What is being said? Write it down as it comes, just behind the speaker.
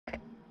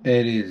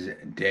It is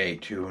day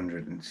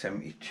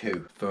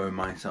 272 for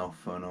myself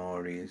for no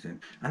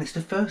reason. And it's the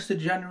 1st of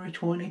January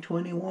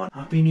 2021.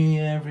 Happy New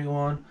Year,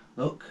 everyone.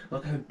 Look how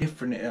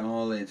different it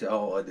all is.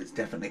 Oh, there's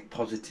definitely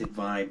positive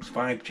vibes.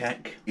 Vibe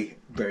check.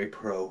 Very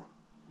pro.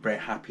 Very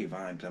happy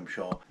vibes, I'm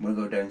sure. I'm going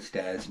to go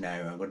downstairs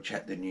now. I'm going to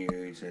check the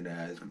news, and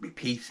there's going to be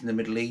peace in the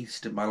Middle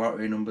East. My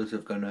lottery numbers are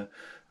going to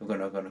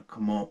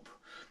come up.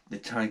 The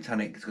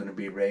Titanic is going to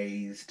be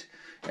raised.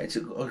 It's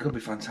going to be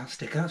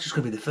fantastic. That's just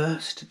going to be the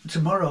first.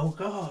 Tomorrow,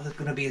 God, there's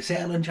going to be a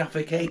sale on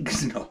Jaffa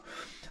Cakes. No,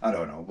 I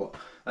don't know, but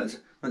let's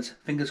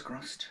fingers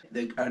crossed.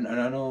 And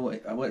I know,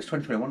 well, it's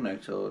 2021 now,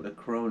 so the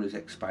corona's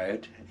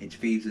expired. Its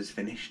visa's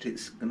finished.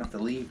 It's going to have to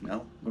leave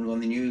now. I'm going to go on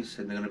the news,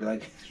 and they're going to be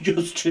like,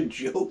 just a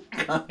joke,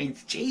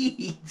 guys.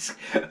 Jeez.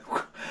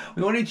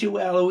 We wanted you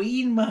with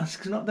Halloween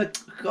masks, not the...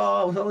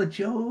 God, it was all a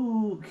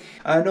joke.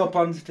 No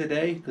plans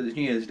today, because it's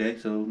New Year's Day,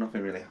 so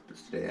nothing really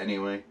happens today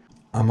anyway.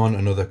 I'm on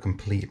another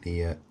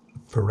completely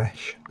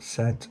fresh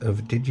set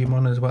of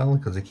Digimon as well,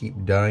 because I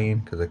keep dying,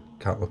 because I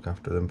can't look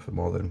after them for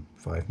more than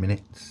 5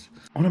 minutes.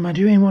 What am I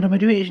doing?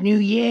 It's New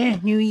Year,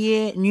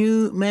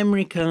 new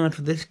memory card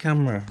for this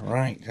camera.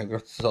 Right, I've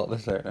got to sort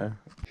this out now.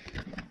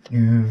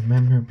 New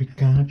memory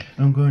card,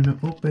 I'm gonna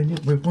open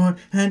it with one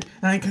hand.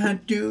 I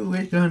can't do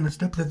it, gonna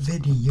stop the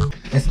video.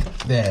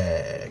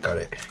 There, got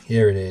it.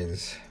 Here it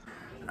is.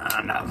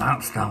 And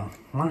that's done.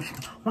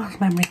 Last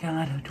memory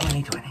card of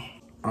 2020.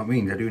 That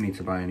means I do need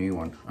to buy a new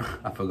one.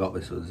 I forgot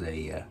this was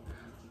a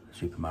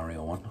Super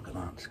Mario one. Look at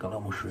that, it's got a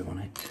little mushroom on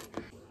it.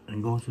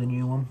 And goes the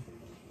new one.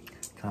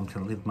 Time to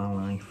live my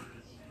life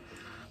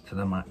to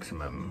the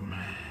maximum.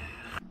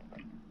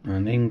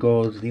 And in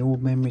goes the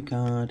old memory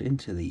card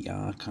into the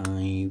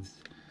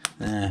archives.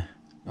 There.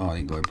 Oh, I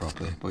didn't go in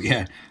properly. But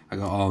yeah, I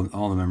got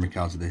all the memory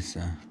cards of this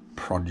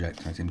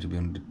project I seem to be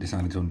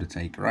decided to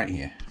undertake right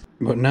here.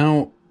 But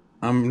now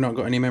I'm not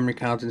got any memory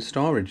cards in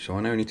storage, so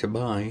I now need to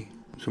buy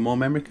some more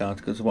memory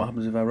cards, because what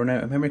happens if I run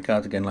out of memory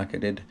cards again, like I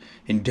did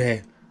in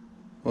day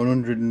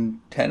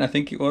 110, I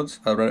think it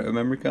was. I ran out of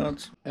memory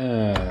cards.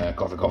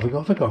 Coffee.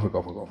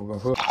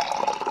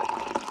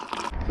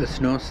 The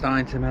snow's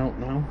starting to melt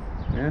now.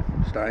 Yeah,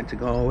 starting to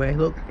go away.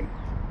 Look, you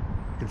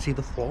can see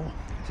the floor.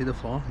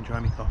 Enjoy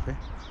my coffee.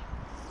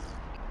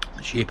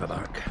 The sheep are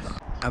back.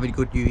 Have a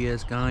good New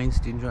Year's, guys.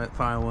 Did you enjoy the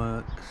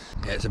fireworks?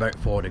 Yeah, it's about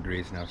 4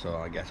 degrees now, so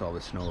I guess all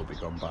the snow will be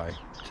gone by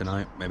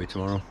tonight, maybe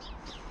tomorrow.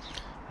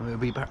 And we'll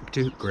be back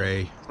to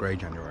grey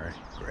January.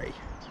 Grey.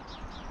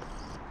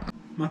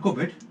 My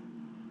cupboard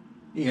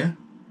here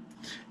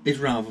is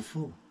rather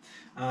full,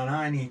 and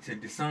I need to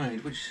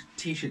decide which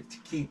t-shirt to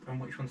keep and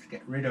which ones to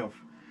get rid of,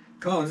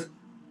 because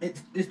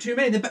there's too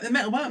many.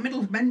 The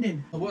middle's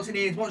bending. What's in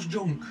here? What's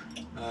junk?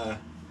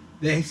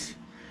 This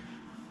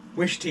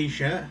Wish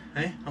t-shirt.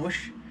 I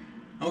wish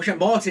I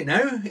bought it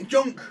now. It's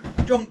junk.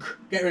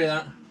 Get rid of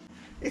that.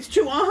 It's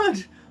too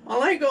hard. I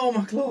like all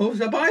my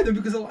clothes. I buy them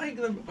because I like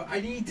them, but I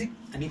need to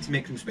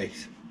make some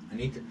space. I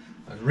need to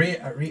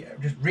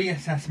just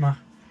reassess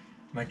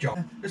my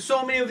job. There's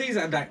so many of these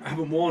that I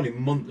haven't worn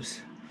in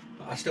months,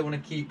 but I still want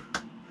to keep.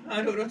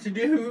 I don't know what to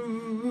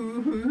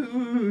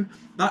do.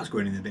 That's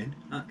going in the bin.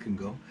 That can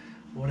go.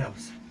 What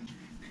else?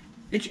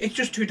 It's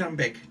just too damn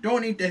big.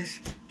 Don't need this.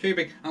 Too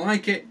big. I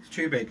like it. It's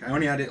too big. I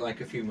only had it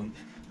like a few months,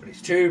 but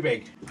it's too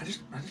big. I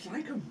just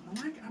like them.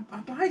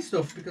 I buy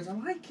stuff because I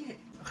like it.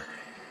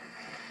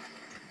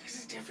 This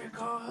is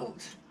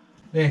difficult.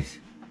 This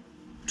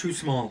too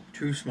small.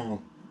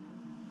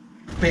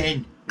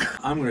 Bin.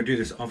 I'm gonna do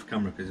this off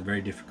camera because it's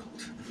very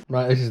difficult.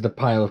 Right, this is the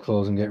pile of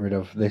clothes I'm getting rid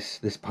of. This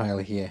pile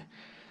here.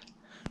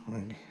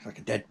 It's like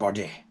a dead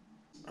body.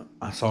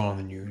 I saw on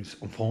the news,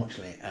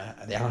 unfortunately,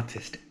 the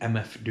artist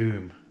MF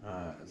Doom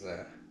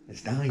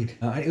has died.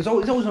 It was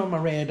always on my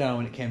radar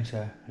when it came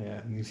to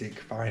music,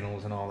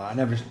 finals and all that.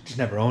 I just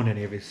never owned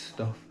any of his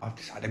stuff. I've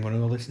decided I'm going to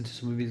go listen to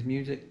some of his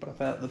music, but I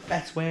felt the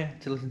best way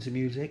to listen to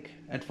music,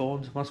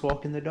 headphones, whilst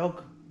walking the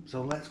dog.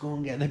 So let's go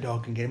and get the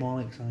dog and get him all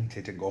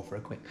excited and go for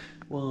a quick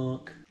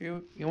walk.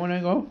 You want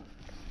to go?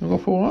 You want to go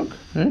for a walk?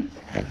 Eh? You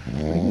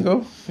can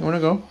go. You want to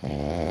go?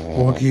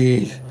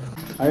 Walkies.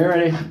 Are you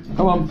ready?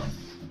 Come on.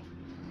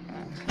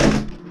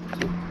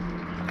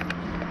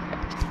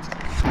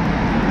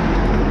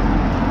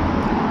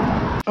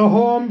 A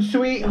home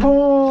sweet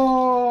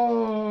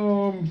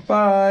home.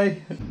 Bye.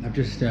 I've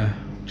just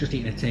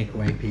eaten a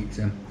takeaway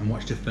pizza and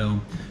watched a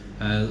film.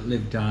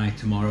 Live Die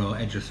Tomorrow,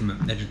 Edge of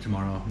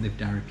Tomorrow, Live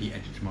Die Repeat,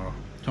 Edge of Tomorrow.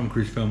 Tom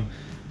Cruise film.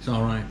 It's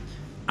alright.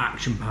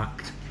 Action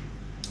packed.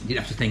 You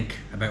didn't have to think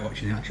about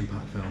watching the action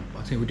packed film, but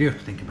I'll tell you what we do have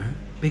to think about.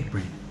 Big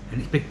brain. And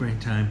it's big brain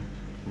time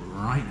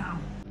right now.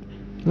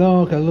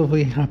 Look, a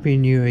lovely happy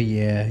new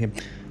year.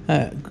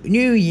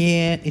 New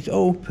year, it's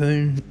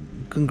open.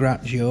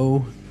 Congrats,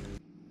 yo.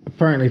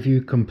 Apparently if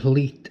you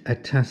complete a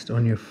test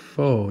on your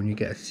phone, you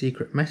get a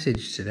secret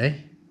message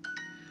today.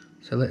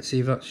 So let's see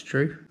if that's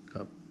true.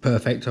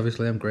 Perfect,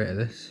 obviously, I'm great at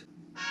this.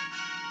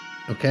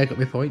 Okay, got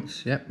my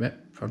points. Yep,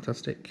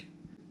 fantastic.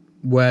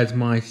 Where's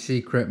my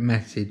secret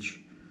message?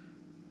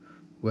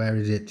 Where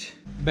is it?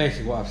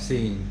 Basically what I've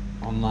seen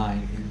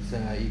online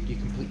is you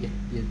complete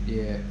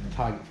your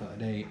target for that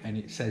day, and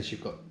it says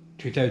you've got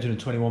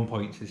 2021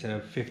 points instead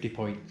of 50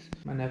 points.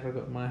 I never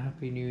got my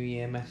Happy New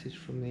Year message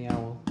from the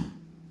owl.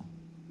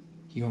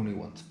 He only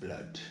wants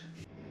blood.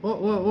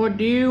 What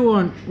do you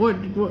want?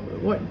 What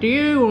do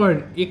you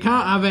want? You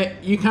can't have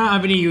it. You can't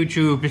have any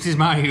YouTube. This is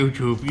my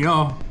YouTube, you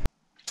know.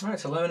 Right,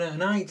 it's 11 at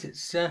night.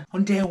 It's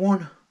on day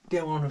one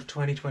of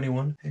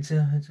 2021. It's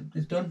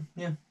done.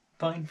 Yeah,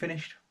 fine,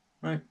 finished.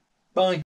 Right, bye.